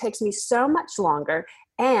 but it takes me so much longer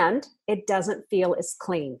and it doesn't feel as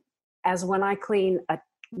clean as when I clean a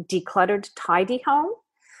decluttered, tidy home.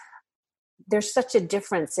 There's such a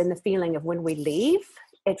difference in the feeling of when we leave.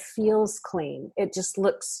 It feels clean. It just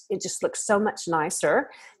looks so much nicer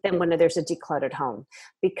than when there's a decluttered home,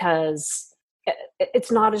 because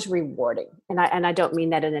it's not as rewarding. And I don't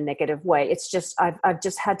mean that in a negative way. It's just, I've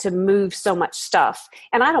just had to move so much stuff,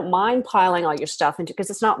 and I don't mind piling all your stuff into, because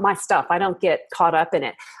it's not my stuff. I don't get caught up in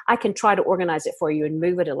it. I can try to organize it for you and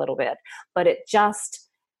move it a little bit, but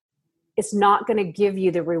it's not going to give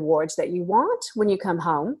you the rewards that you want when you come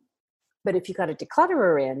home. But if you got a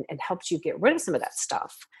declutterer in and helps you get rid of some of that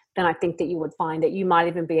stuff, then I think that you would find that you might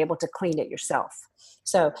even be able to clean it yourself.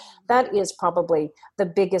 So that is probably the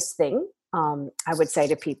biggest thing I would say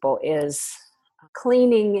to people is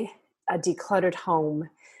cleaning a decluttered home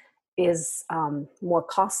is more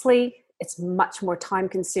costly. It's much more time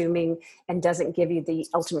consuming and doesn't give you the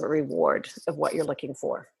ultimate reward of what you're looking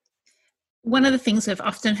for. One of the things we've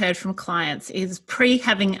often heard from clients is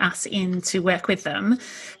having us in to work with them,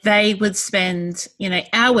 they would spend,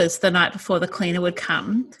 hours the night before the cleaner would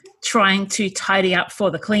come trying to tidy up for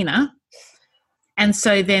the cleaner. And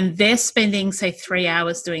so then they're spending, say, 3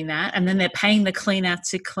 hours doing that, and then they're paying the cleaner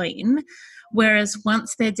to clean. Whereas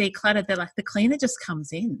once they're decluttered, they're like, the cleaner just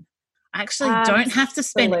comes in. I actually don't have to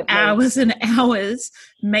spend hours and hours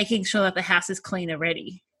making sure that the house is cleaner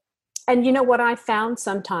ready. And you know what I found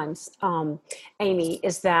sometimes, Amy,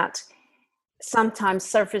 is that sometimes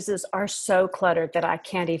surfaces are so cluttered that I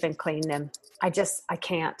can't even clean them. I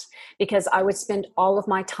can't, because I would spend all of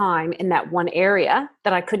my time in that one area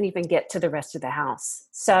that I couldn't even get to the rest of the house.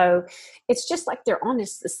 So it's just like they're on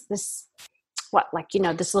this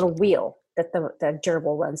little wheel that the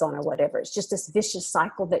gerbil runs on or whatever. It's just this vicious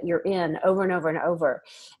cycle that you're in over and over and over.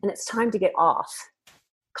 And it's time to get off.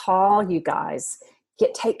 Call you guys.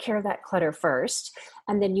 Take care of that clutter first,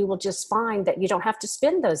 and then you will just find that you don't have to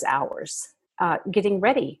spend those hours getting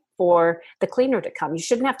ready for the cleaner to come. You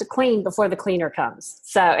shouldn't have to clean before the cleaner comes.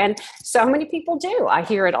 And so many people do. I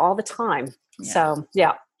hear it all the time. Yeah. So,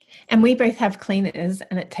 yeah. And we both have cleaners,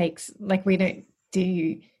 and it takes, we don't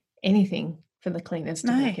do anything for the cleaners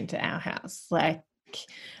to walk into our house,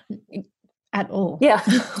 at all. Yeah.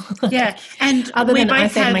 Yeah. And other than I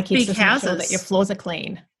say to my kids, big just houses. make sure that your floors are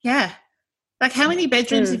clean. Yeah. How many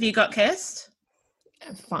bedrooms have you got, Kirst?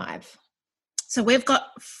 5. So we've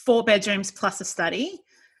got 4 bedrooms plus a study.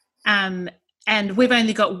 And we've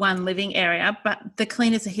only got 1 living area, but the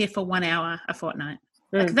cleaners are here for 1 hour a fortnight.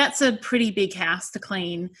 That's a pretty big house to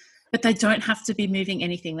clean, but they don't have to be moving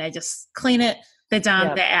anything. They just clean it, they're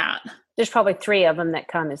done, they're out. There's probably 3 of them that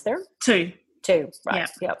come, is there? 2. 2, right. Yeah.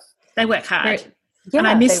 Yep. They work hard. And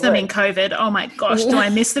I miss them in COVID. Oh my gosh, do I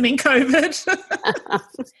miss them in COVID?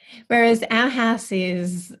 Whereas our house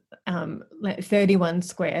is 31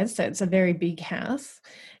 squares, so it's a very big house.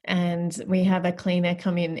 And we have a cleaner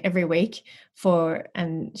come in every week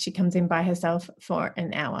and she comes in by herself for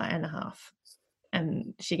an hour and a half.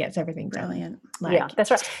 And she gets everything done. Brilliant. Yeah,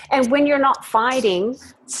 that's right. And when you're not fighting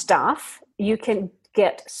stuff, you can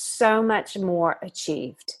get so much more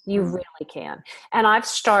achieved. You really can. And I've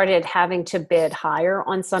started having to bid higher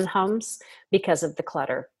on some homes because of the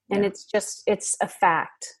clutter. And it's a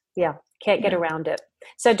fact. Yeah. Can't get around it.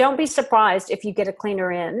 So don't be surprised if you get a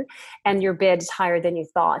cleaner in and your bid is higher than you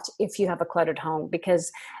thought if you have a cluttered home,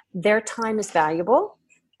 because their time is valuable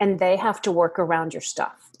and they have to work around your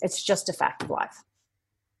stuff. It's just a fact of life.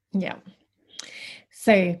 Yeah.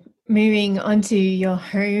 So moving on to your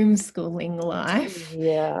homeschooling life.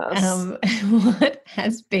 Yes. What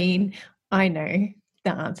has been, I know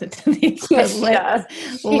the answer to this, but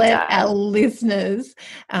let our listeners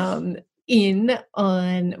in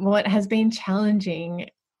on what has been challenging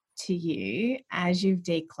to you as you've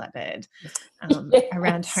decluttered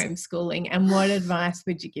around homeschooling, and what advice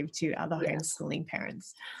would you give to other homeschooling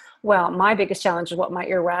parents? Well, my biggest challenge is what my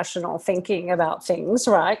irrational thinking about things,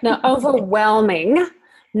 right? Now, overwhelming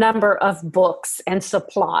number of books and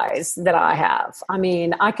supplies that I have. I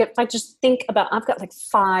mean, I just think about, I've got like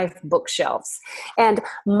 5 bookshelves, and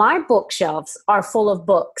my bookshelves are full of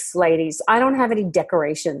books, ladies. I don't have any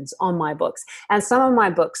decorations on my books. And some of my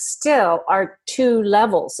books still are 2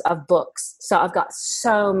 levels of books. So I've got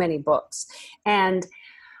so many books, and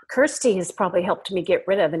Kirsty has probably helped me get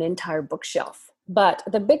rid of an entire bookshelf. But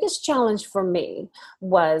the biggest challenge for me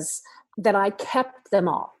was that I kept them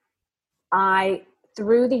all.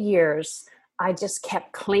 Through the years, I just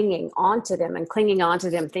kept clinging onto them,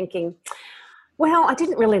 thinking, well, I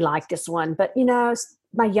didn't really like this one, but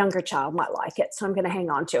my younger child might like it, so I'm going to hang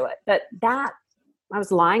on to it. But I was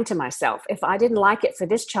lying to myself. If I didn't like it for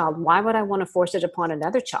this child, why would I want to force it upon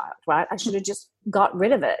another child, right? I should have just got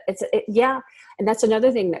rid of it. And that's another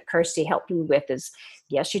thing that Kirsty helped me with is,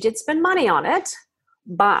 yes, you did spend money on it,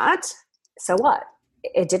 but so what?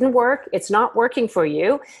 It didn't work. It's not working for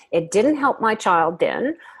you. It didn't help my child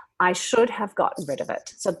then. I should have gotten rid of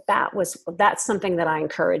it. So that's something that I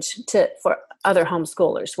encourage for other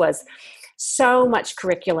homeschoolers, was so much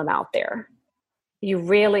curriculum out there. You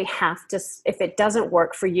really have to, if it doesn't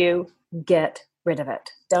work for you, get rid of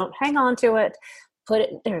it. Don't hang on to it.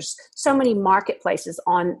 There's so many marketplaces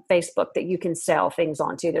on Facebook that you can sell things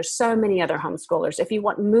onto. There's so many other homeschoolers. If you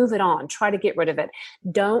want, move it on, try to get rid of it.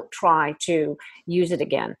 Don't try to use it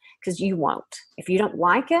again, because you won't. If you don't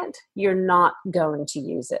like it, you're not going to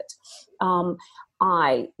use it.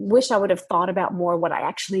 I wish I would have thought about more what I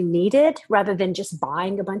actually needed rather than just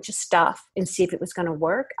buying a bunch of stuff and see if it was going to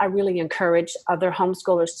work. I really encourage other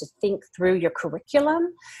homeschoolers to think through your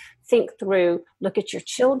curriculum, think through, look at your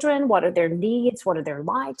children, what are their needs, what are their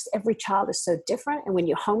likes. Every child is so different. And when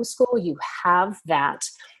you homeschool, you have that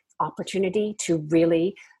opportunity to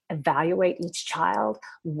really evaluate each child.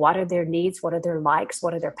 What are their needs? What are their likes?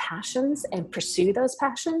 What are their passions? And pursue those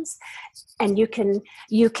passions. And you can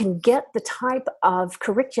get the type of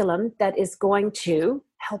curriculum that is going to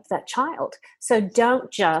help that child. So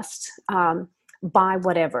don't just buy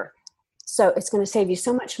whatever. So it's going to save you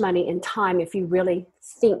so much money and time if you really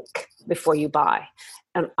think before you buy.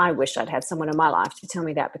 And I wish I'd had someone in my life to tell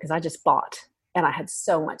me that, because I just bought and I had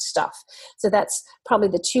so much stuff. So that's probably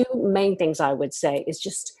the two main things I would say, is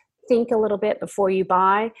just think a little bit before you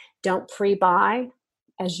buy. Don't pre-buy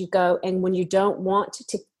as you go. And when you don't want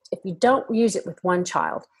to, if you don't use it with one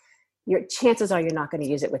child, your chances are you're not going to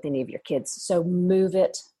use it with any of your kids. So move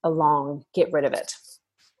it along, get rid of it.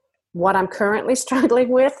 What I'm currently struggling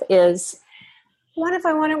with is, what if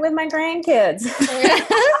I want it with my grandkids?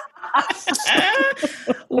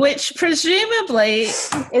 Which presumably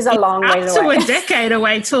is a long way up to away. a decade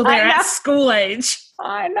away till they're at school age.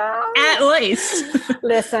 I know. At least.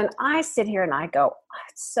 Listen, I sit here and I go, oh,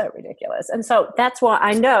 it's so ridiculous. And so that's why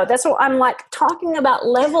I know. That's what I'm like, talking about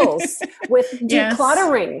levels with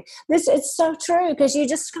decluttering. Yes. It's so true, because you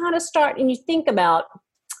just kind of start and you think about,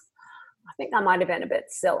 I think I might have been a bit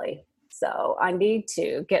silly. So I need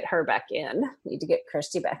to get her back in, need to get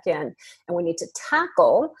Kirsty back in, and we need to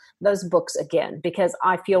tackle those books again, because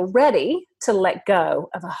I feel ready to let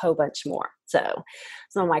go of a whole bunch more. So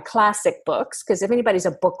some of my classic books, because if anybody's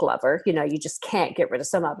a book lover, you just can't get rid of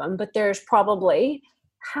some of them, but there's probably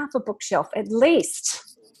half a bookshelf at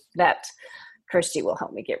least that Kirsty will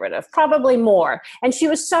help me get rid of, probably more. And she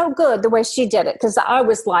was so good the way she did it, because I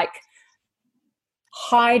was like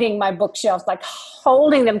hiding my bookshelves, like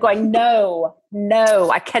holding them, going, no,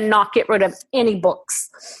 I cannot get rid of any books.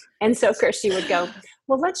 And so Kirsty would go,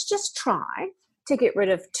 well, let's just try to get rid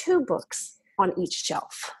of 2 books on each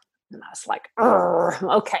shelf. And I was like,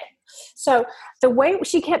 okay. So the way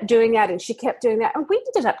she kept doing that, and we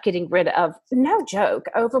ended up getting rid of, no joke,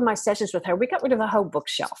 over my sessions with her, we got rid of the whole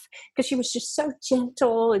bookshelf, because she was just so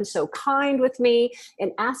gentle and so kind with me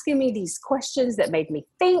and asking me these questions that made me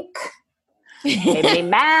think, made me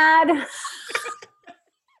mad.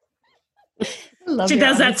 She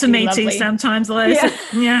does that to me too sometimes, Liz.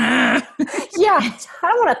 Yeah. Yeah. I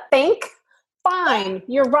don't want to think. Fine.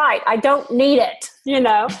 You're right. I don't need it,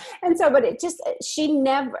 And so, but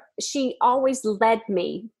she always led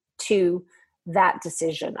me to that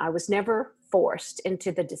decision. I was never forced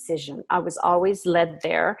into the decision. I was always led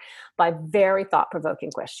there by very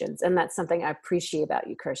thought-provoking questions. And that's something I appreciate about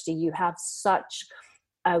you, Kirsty. You have such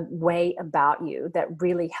a way about you that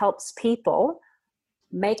really helps people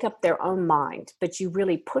make up their own mind, but you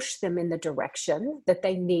really push them in the direction that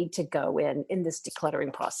they need to go in this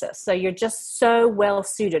decluttering process. So you're just so well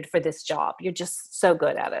suited for this job. You're just so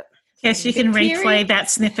good at it. Yes, you can replay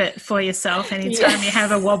that snippet for yourself anytime you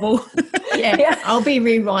have a wobble. Yeah, I'll be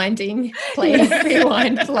rewinding.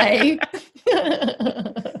 Rewind, play.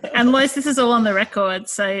 And Lois, this is all on the record.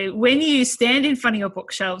 So when you stand in front of your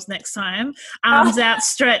bookshelves next time, arms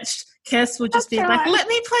outstretched, Kirst will just be like, let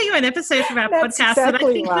me play you an episode from our podcast that I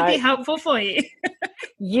think would be helpful for you.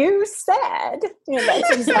 You said, that's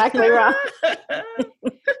exactly right.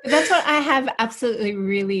 That's what I have absolutely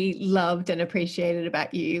really loved and appreciated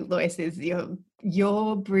about you, Lois, is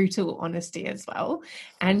your brutal honesty as well.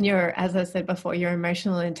 And your, as I said before, your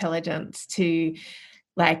emotional intelligence to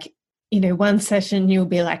one session you'll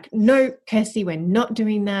be like, no, Kirsty, we're not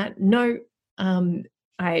doing that. No, no.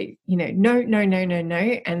 And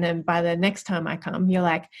then by the next time I come, you're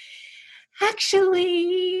like,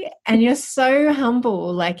 actually, and you're so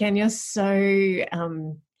humble, and you're so,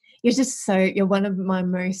 you're one of my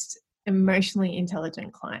most emotionally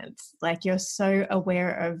intelligent clients. You're so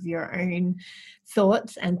aware of your own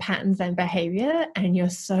thoughts and patterns and behavior, and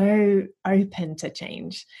you're so open to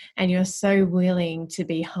change, and you're so willing to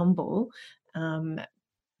be humble,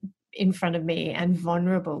 in front of me and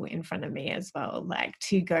vulnerable in front of me as well. Like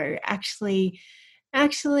to go, actually,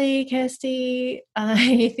 Kirsty,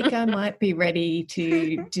 I think I might be ready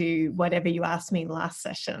to do whatever you asked me last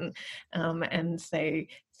session. And so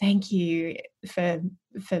thank you for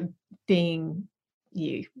being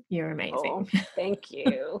you. You're amazing. Oh, thank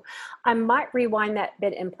you. I might rewind that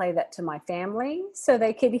bit and play that to my family so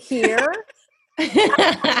they could hear.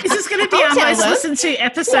 This is going to be our most listened to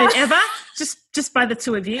episode ever, just by the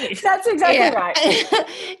two of you. That's exactly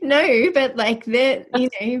right. No, but like they're,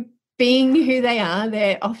 being who they are,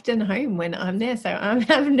 they're often home when I'm there. So I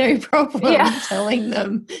have no problem telling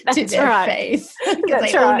them to their face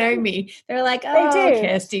because they all know me. They're like, oh,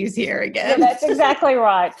 Kirsty's here again. Yeah, that's exactly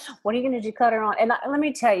right. What are you going to do, clutter on? And let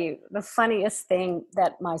me tell you, the funniest thing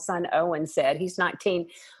that my son Owen said, he's 19,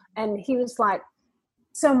 and he was like,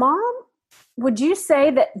 so Mom, would you say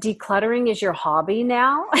that decluttering is your hobby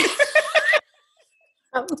now?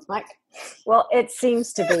 I'm like, well, it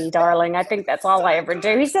seems to be, darling. I think that's all I ever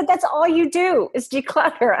do. He said, that's all you do is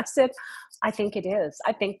declutter. I said, I think it is.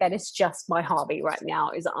 I think that is just my hobby right now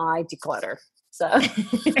is I declutter. So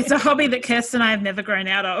it's a hobby that Kirsten and I have never grown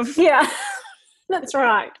out of. Yeah, that's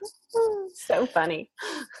right. So funny.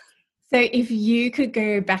 So if you could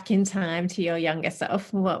go back in time to your younger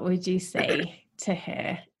self, what would you say to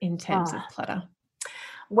her in terms of clutter?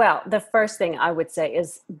 Well, the first thing I would say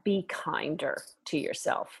is be kinder to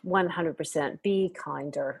yourself. 100% be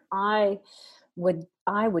kinder. I would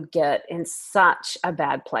get in such a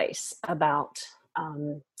bad place about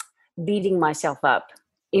beating myself up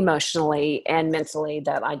emotionally and mentally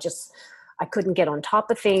that I couldn't get on top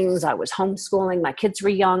of things. I was homeschooling. My kids were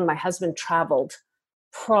young. My husband traveled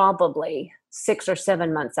probably 6 or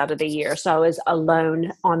 7 months out of the year. So I was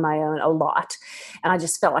alone on my own a lot. And I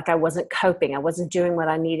just felt like I wasn't coping. I wasn't doing what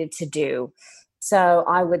I needed to do. So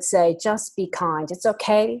I would say, just be kind. It's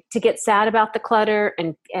okay to get sad about the clutter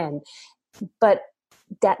but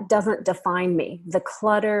that doesn't define me. The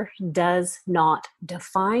clutter does not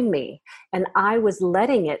define me. And I was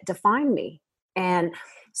letting it define me. And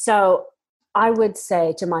so I would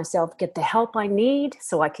say to myself, get the help I need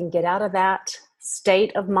so I can get out of that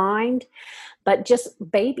state of mind, but just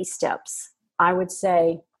baby steps. I would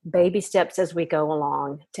say baby steps as we go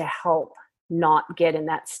along to help not get in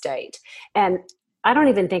that state. And I don't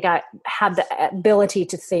even think I had the ability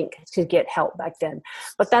to get help back then.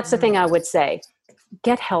 But that's the thing I would say.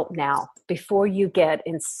 Get help now before you get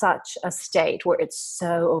in such a state where it's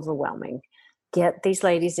so overwhelming. Get these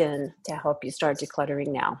ladies in to help you start decluttering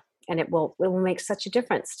now. And it will make such a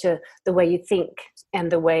difference to the way you think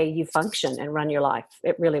and the way you function and run your life.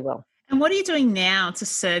 It really will. And what are you doing now to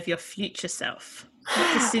serve your future self?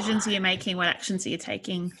 What decisions are you making? What actions are you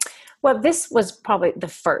taking? Well, this was probably the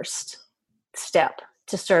first step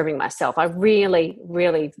to serving myself. I really,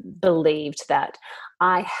 really believed that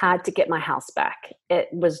I had to get my house back. It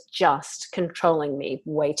was just controlling me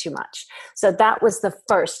way too much. So that was the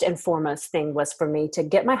first and foremost thing, was for me to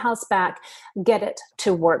get my house back, get it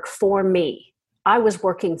to work for me. I was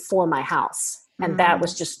working for my house. And that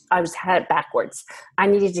was just, I was had it backwards. I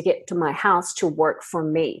needed to get to my house to work for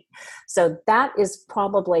me. So that is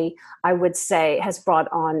probably, I would say, has brought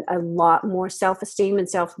on a lot more self-esteem and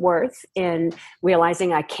self-worth in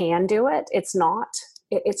realizing I can do it.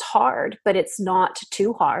 It's hard, but it's not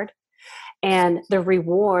too hard. And the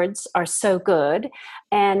rewards are so good.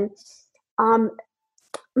 And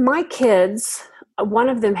my kids, one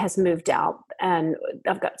of them has moved out, and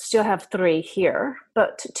still have 3 here,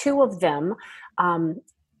 but 2 of them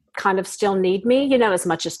kind of still need me, as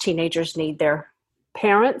much as teenagers need their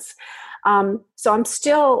parents. So I'm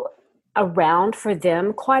still around for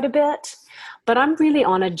them quite a bit, but I'm really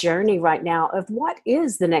on a journey right now of what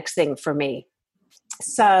is the next thing for me.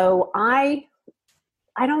 So I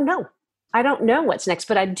don't know. I don't know what's next,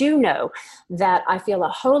 but I do know that I feel a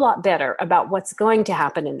whole lot better about what's going to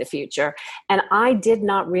happen in the future. And I did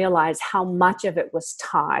not realize how much of it was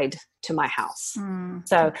tied to my house.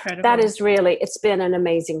 So incredible. That is really, it's been an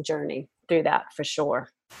amazing journey through that for sure.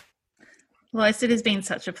 Lois, it has been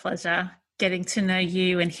such a pleasure getting to know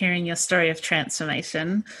you and hearing your story of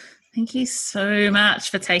transformation. Thank you so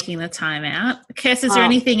much for taking the time out. Kirst, is there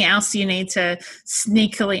anything else you need to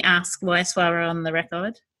sneakily ask Lois while we're on the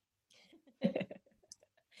record?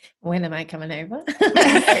 When am I coming over?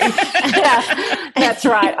 Yeah, that's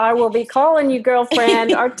right. I will be calling you,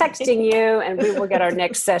 girlfriend, or texting you, and we will get our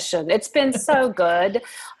next session. It's been so good.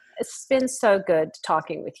 It's been so good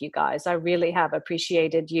talking with you guys. I really have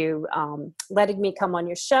appreciated you letting me come on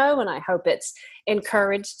your show, and I hope it's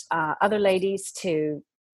encouraged other ladies to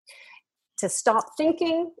stop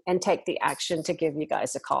thinking and take the action to give you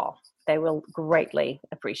guys a call. they will greatly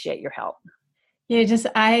appreciate your help. Yeah,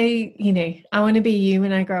 I want to be you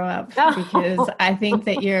when I grow up, because I think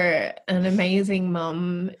that you're an amazing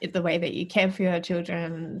mom, the way that you care for your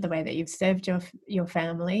children, the way that you've served your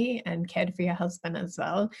family and cared for your husband as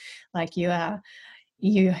well. Like you're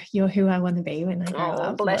who I want to be when I grow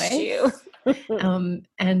up. Bless Lois. you.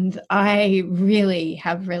 And I really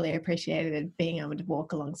have appreciated being able to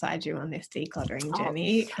walk alongside you on this decluttering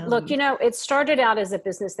journey. Look, it started out as a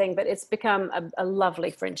business thing, but it's become a lovely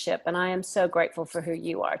friendship. And I am so grateful for who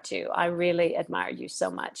you are too. I really admire you so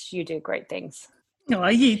much. You do great things. Oh,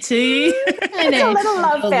 you too. I know. It's a little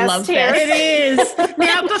love fest here. It is.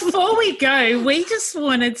 Now, before we go, we just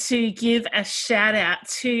wanted to give a shout out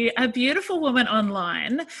to a beautiful woman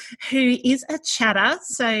online who is a chatter.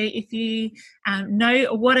 So if you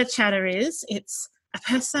know what a chatter is, it's a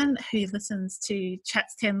person who listens to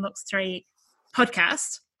Chats 10 Looks 3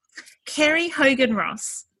 podcast. Kerry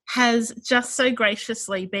Hogan-Ross has just so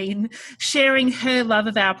graciously been sharing her love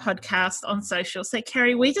of our podcast on social. So,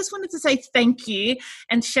 Kerry, we just wanted to say thank you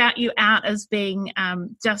and shout you out as being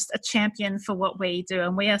just a champion for what we do.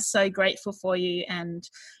 And we are so grateful for you. And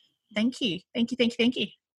thank you. Thank you, thank you, thank you.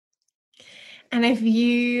 And if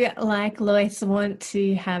you, like Lois, want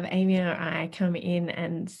to have Amy or I come in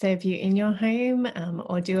and serve you in your home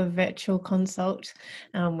or do a virtual consult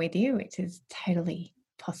with you, which is totally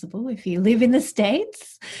possible if you live in the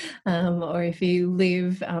States or if you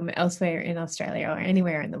live elsewhere in Australia or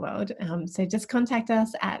anywhere in the world. So just contact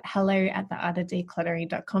us at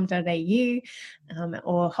hello@theartofdecluttering.com.au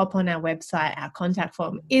or hop on our website. Our contact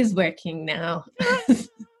form is working now.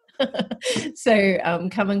 So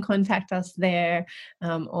come and contact us there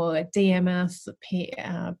or DM us,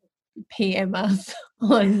 PM us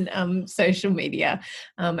on social media,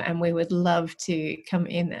 and we would love to come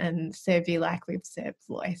in and serve you like we've served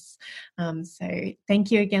Lois. So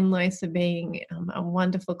thank you again, Lois, for being a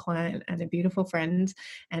wonderful client and a beautiful friend,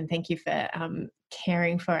 and thank you for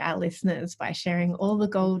caring for our listeners by sharing all the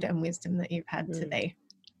gold and wisdom that you've had today.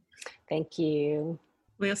 Thank you.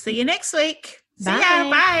 We'll see you next week. Bye. See ya.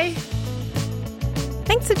 Bye.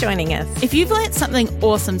 Thanks for joining us. If you've learnt something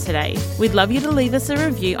awesome today, we'd love you to leave us a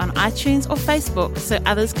review on iTunes or Facebook so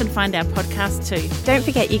others can find our podcast too. Don't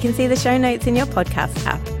forget you can see the show notes in your podcast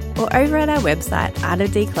app or over at our website,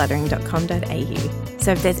 artofdecluttering.com.au.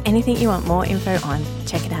 So if there's anything you want more info on,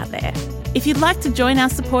 check it out there. If you'd like to join our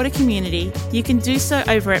supporter community, you can do so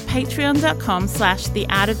over at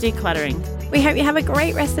patreon.com/theartofdecluttering. We hope you have a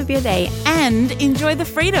great rest of your day and enjoy the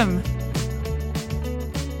freedom.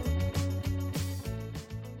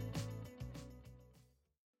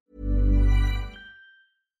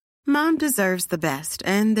 Mom deserves the best,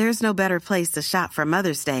 and there's no better place to shop for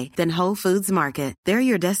Mother's Day than Whole Foods Market. They're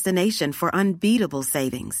your destination for unbeatable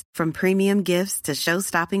savings, from premium gifts to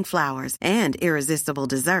show-stopping flowers and irresistible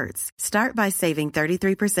desserts. Start by saving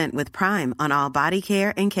 33% with Prime on all body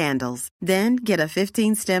care and candles. Then get a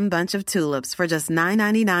 15-stem bunch of tulips for just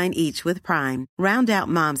 $9.99 each with Prime. Round out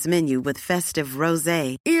Mom's menu with festive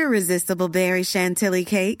rosé, irresistible berry chantilly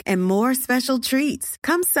cake, and more special treats.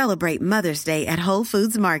 Come celebrate Mother's Day at Whole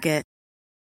Foods Market.